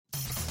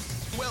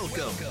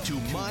Welcome to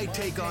My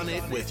Take on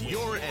It with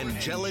your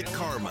angelic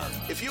karma.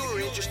 If you are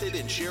interested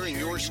in sharing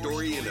your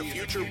story in a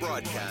future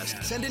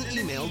broadcast, send an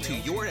email to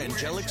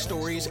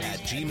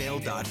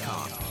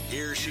yourangelic_stories@gmail.com.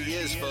 Here she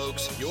is,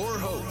 folks, your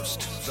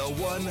host, the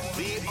one,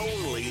 the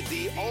only,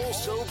 the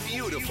also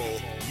beautiful,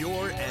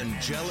 your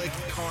angelic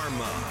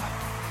karma.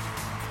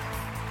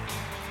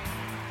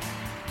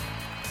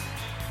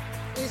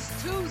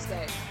 It's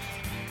Tuesday,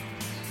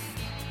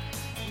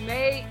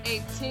 May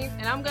 18th,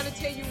 and I'm going to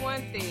tell you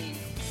one thing.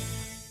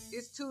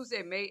 It's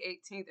Tuesday, May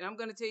 18th, and I'm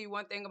going to tell you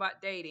one thing about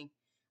dating.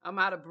 I'm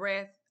out of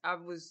breath. I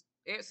was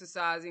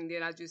exercising,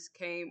 then I just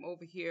came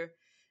over here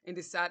and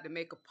decided to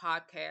make a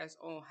podcast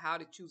on how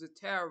to choose a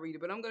tarot reader.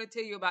 But I'm going to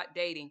tell you about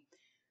dating.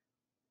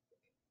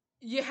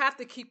 You have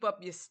to keep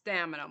up your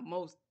stamina,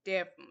 most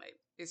definitely,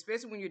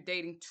 especially when you're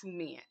dating two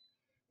men.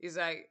 It's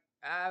like,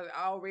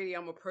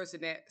 I'm a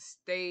person that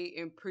stay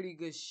in pretty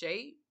good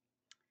shape.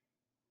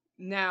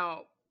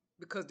 Now,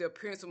 because the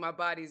appearance of my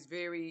body is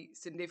very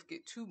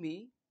significant to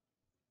me,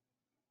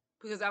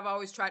 because I've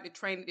always tried to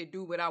train it to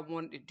do what I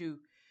wanted to do.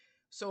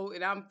 So,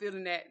 and I'm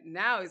feeling that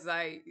now. It's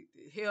like,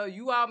 hell,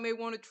 you all may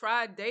want to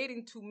try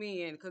dating two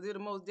men, because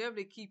it'll most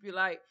definitely keep you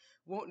like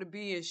wanting to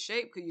be in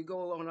shape, because you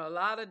go on a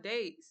lot of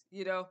dates,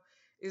 you know.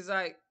 It's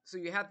like, so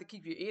you have to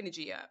keep your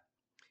energy up.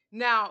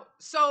 Now,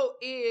 so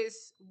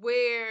is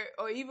where,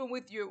 or even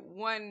with your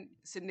one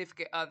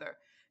significant other.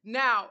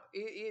 Now,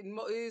 it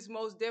is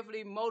most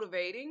definitely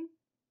motivating.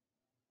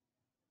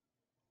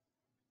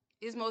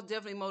 It's most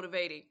definitely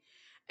motivating.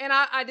 And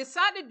I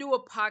decided to do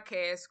a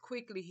podcast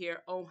quickly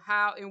here on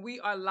how, and we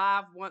are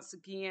live once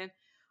again.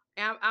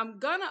 And I'm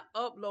going to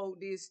upload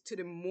this to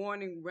the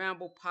Morning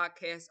Ramble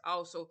podcast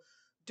also.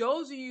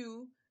 Those of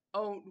you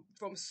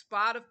from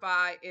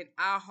Spotify and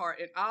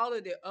iHeart and all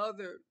of the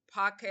other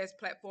podcast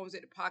platforms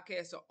that the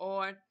podcasts are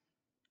on,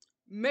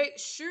 make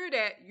sure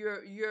that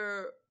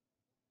you're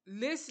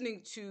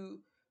listening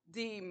to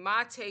the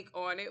My Take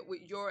on It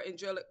with your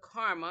angelic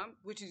karma,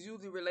 which is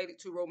usually related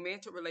to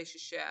romantic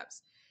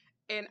relationships.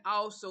 And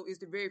also is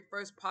the very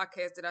first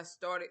podcast that I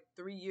started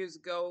 4 years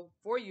ago.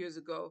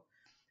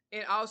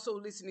 And also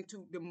listening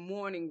to the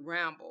Morning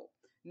Ramble,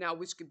 now,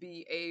 which could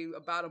be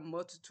about a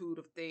multitude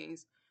of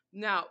things.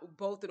 Now,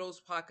 both of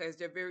those podcasts,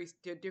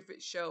 they're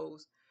different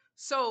shows.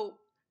 So,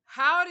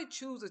 how to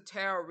choose a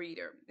tarot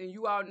reader. And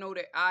you all know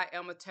that I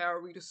am a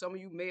tarot reader. Some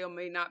of you may or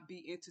may not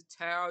be into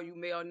tarot. You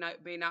may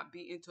not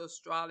be into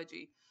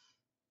astrology.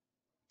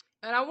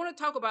 And I want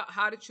to talk about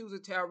how to choose a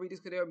tarot reader,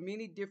 because there are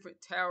many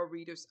different tarot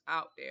readers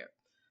out there.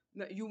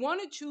 Now, you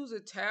want to choose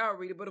a tarot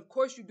reader, but of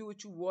course you do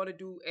what you want to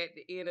do at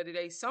the end of the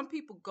day. Some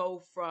people go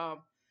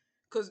from,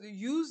 because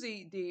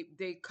usually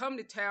they come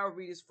to tarot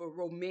readers for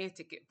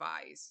romantic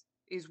advice,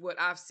 is what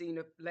I've seen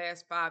the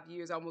last 5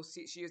 years, almost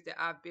 6 years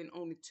that I've been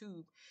on the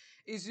tube.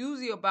 It's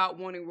usually about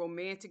wanting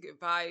romantic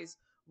advice,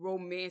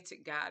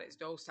 romantic guidance,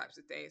 those types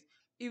of things.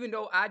 Even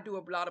though I do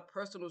a lot of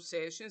personal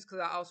sessions, because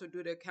I also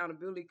do the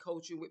accountability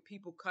coaching with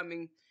people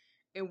coming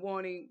and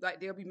wanting, like,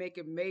 they'll be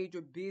making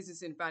major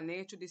business and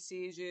financial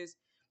decisions.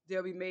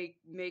 They'll be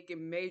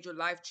making major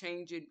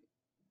life-changing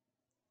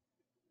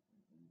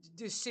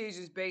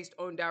decisions based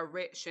on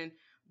direction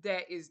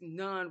that is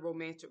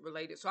non-romantic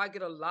related. So I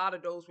get a lot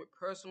of those with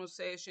personal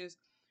sessions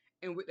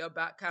and with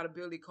about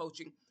accountability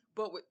coaching.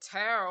 But with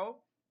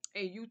tarot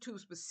and YouTube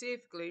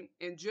specifically,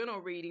 in general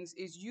readings,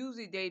 is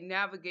usually they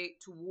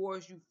navigate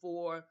towards you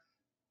for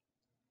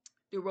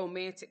the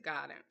romantic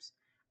guidance.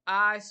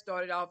 I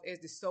started off as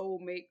the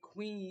soulmate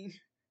queen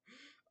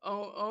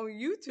on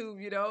YouTube,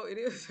 you know.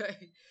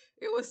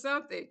 It was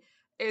something.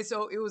 And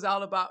so it was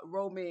all about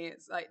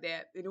romance like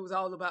that. And it was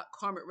all about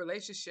karmic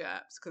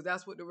relationships, because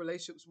that's what the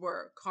relationships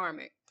were,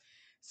 karmic.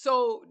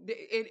 So,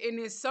 and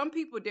then some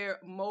people, their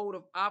mode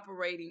of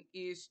operating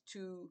is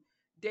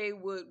they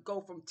would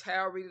go from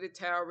tarot reader to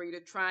tarot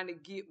reader, trying to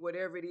get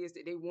whatever it is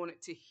that they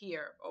wanted to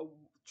hear, or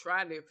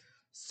trying to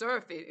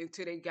surf it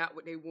until they got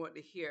what they wanted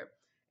to hear.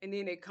 And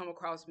then they come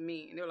across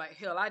me and they're like,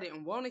 hell, I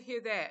didn't want to hear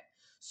that.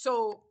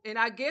 So, and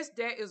I guess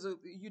that is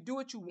you do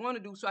what you want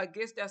to do. So I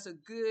guess that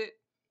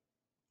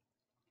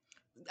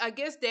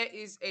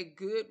is a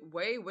good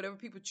way, whatever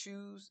people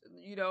choose,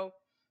 you know.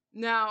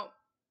 Now,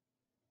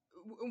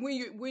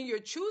 when you're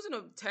choosing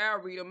a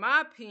tarot reader,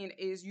 my opinion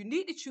is you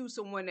need to choose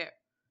someone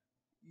that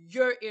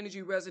your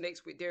energy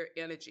resonates with their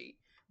energy.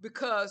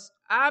 Because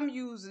I'm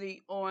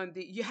usually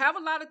you have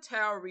a lot of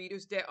tarot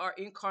readers that are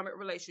in karmic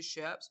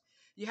relationships.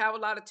 You have a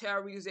lot of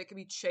tarot readers that can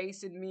be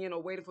chasing men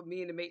or waiting for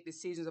men to make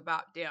decisions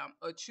about them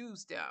or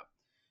choose them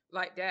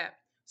like that.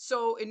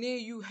 So, and then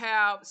you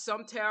have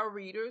some tarot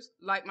readers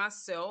like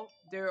myself.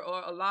 There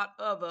are a lot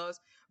of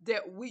us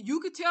that you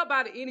could tell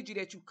by the energy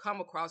that you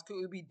come across. It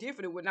would be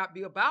different. It would not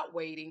be about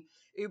waiting.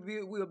 It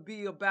will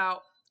be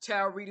about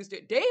tarot readers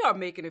that they are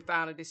making the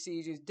final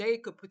decisions. They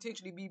could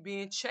potentially be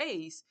being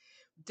chased.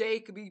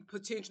 They could be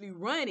potentially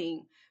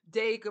running.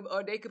 They could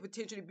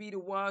potentially be the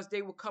ones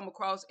they will come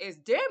across as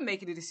they're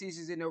making the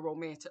decisions in their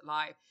romantic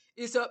life.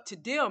 It's up to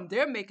them.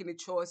 They're making the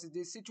choices.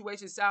 The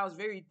situation sounds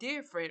very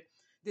different.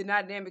 The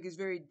dynamic is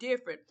very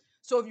different.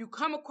 So if you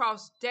come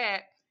across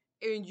that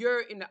and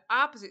you're in the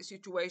opposite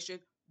situation,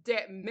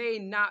 that may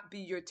not be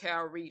your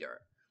tarot reader.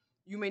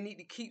 You may need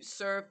to keep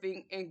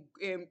surfing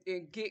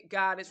and get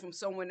guidance from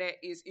someone that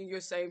is in your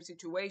same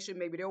situation.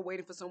 Maybe they're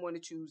waiting for someone to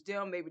choose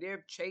them. Maybe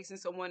they're chasing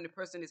someone. The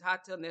person is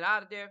hot-tailing it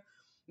out of there.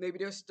 Maybe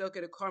they're stuck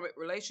in a karmic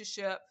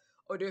relationship,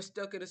 or they're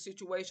stuck in a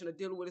situation or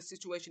dealing with a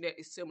situation that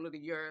is similar to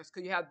yours.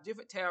 Because you have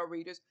different tarot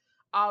readers.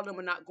 All of them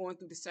are not going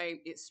through the same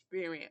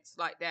experience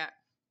like that.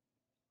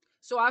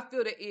 So I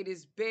feel that it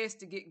is best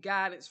to get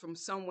guidance from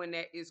someone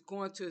that is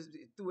going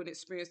through an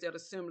experience that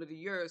is similar to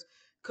yours.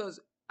 Because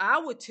I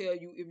would tell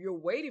you, if you're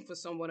waiting for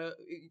someone,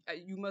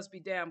 you must be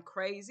damn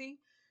crazy.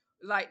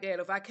 Like that.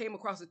 If I came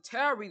across a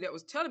tarot reader that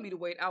was telling me to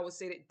wait, I would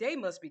say that they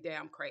must be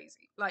damn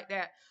crazy. Like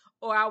that.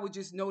 Or I would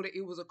just know that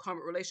it was a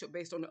karmic relationship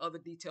based on the other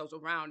details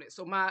around it.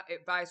 So my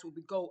advice would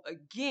be go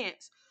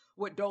against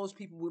what those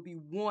people would be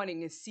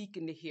wanting and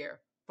seeking to hear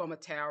from a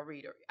tarot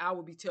reader. I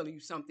would be telling you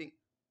something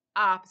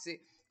opposite,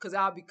 because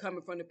I'll be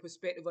coming from the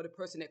perspective of the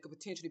person that could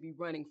potentially be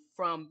running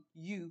from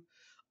you,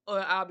 or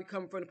I'll be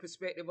coming from the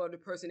perspective of the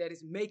person that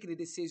is making a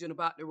decision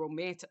about their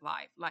romantic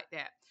life, like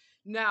that.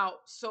 Now,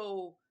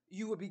 so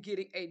you will be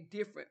getting a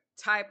different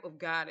type of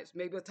guidance,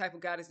 maybe a type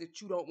of guidance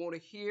that you don't want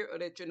to hear, or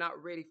that you're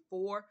not ready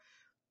for,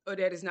 or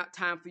that is not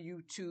time for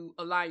you to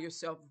align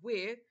yourself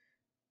with,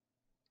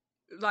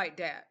 like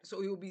that.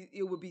 So it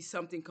will be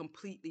something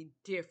completely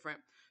different.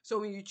 So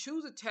when you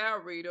choose a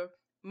tarot reader,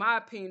 my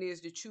opinion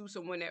is to choose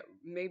someone that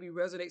maybe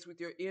resonates with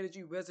your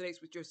energy,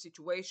 resonates with your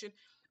situation,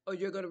 or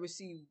you're going to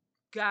receive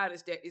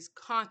guidance that is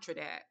contra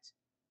that.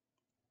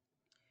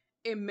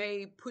 It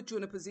may put you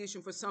in a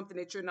position for something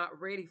that you're not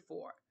ready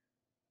for,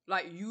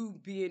 like you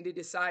being the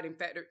deciding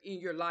factor in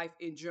your life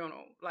in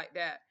general, like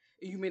that.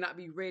 You may not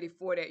be ready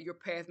for that. Your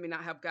path may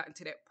not have gotten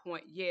to that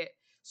point yet.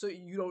 So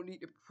you don't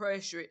need to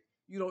pressure it.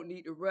 You don't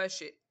need to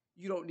rush it.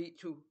 You don't need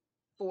to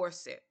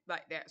force it,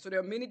 like that. So there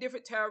are many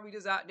different tarot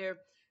readers out there,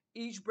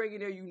 each bringing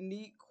their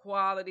unique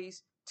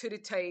qualities to the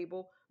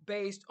table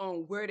based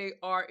on where they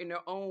are in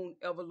their own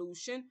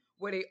evolution,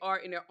 where they are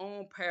in their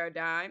own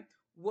paradigm,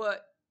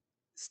 what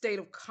state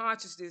of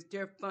consciousness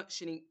they're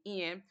functioning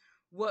in,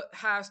 what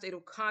higher state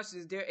of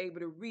consciousness they're able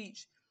to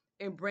reach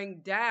and bring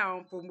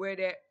down from where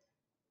that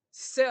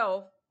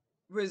self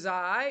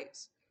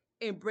resides,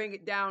 and bring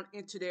it down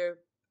into their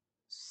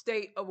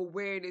state of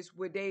awareness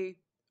where they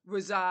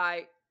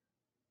reside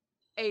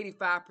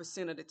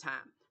 85% of the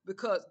time.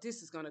 Because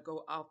this is going to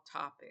go off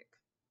topic.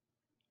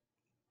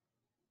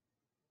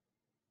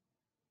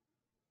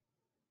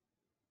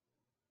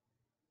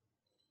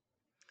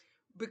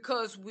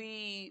 Because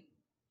we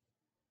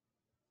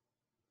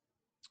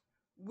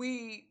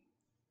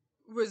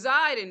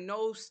reside in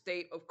no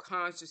state of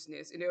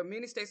consciousness, and there are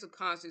many states of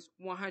consciousness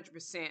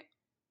 100%,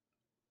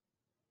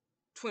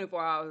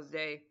 24 hours a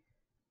day,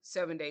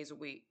 7 days a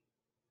week.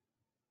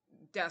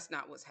 That's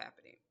not what's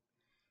happening.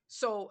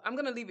 So I'm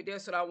going to leave it there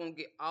so that I won't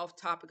get off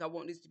topic. I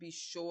want this to be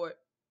short,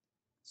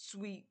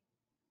 sweet,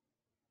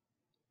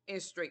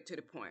 and straight to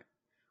the point.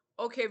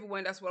 Okay,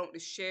 everyone, that's what I want to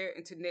share.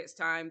 Until next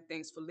time,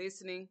 thanks for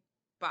listening.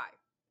 Bye.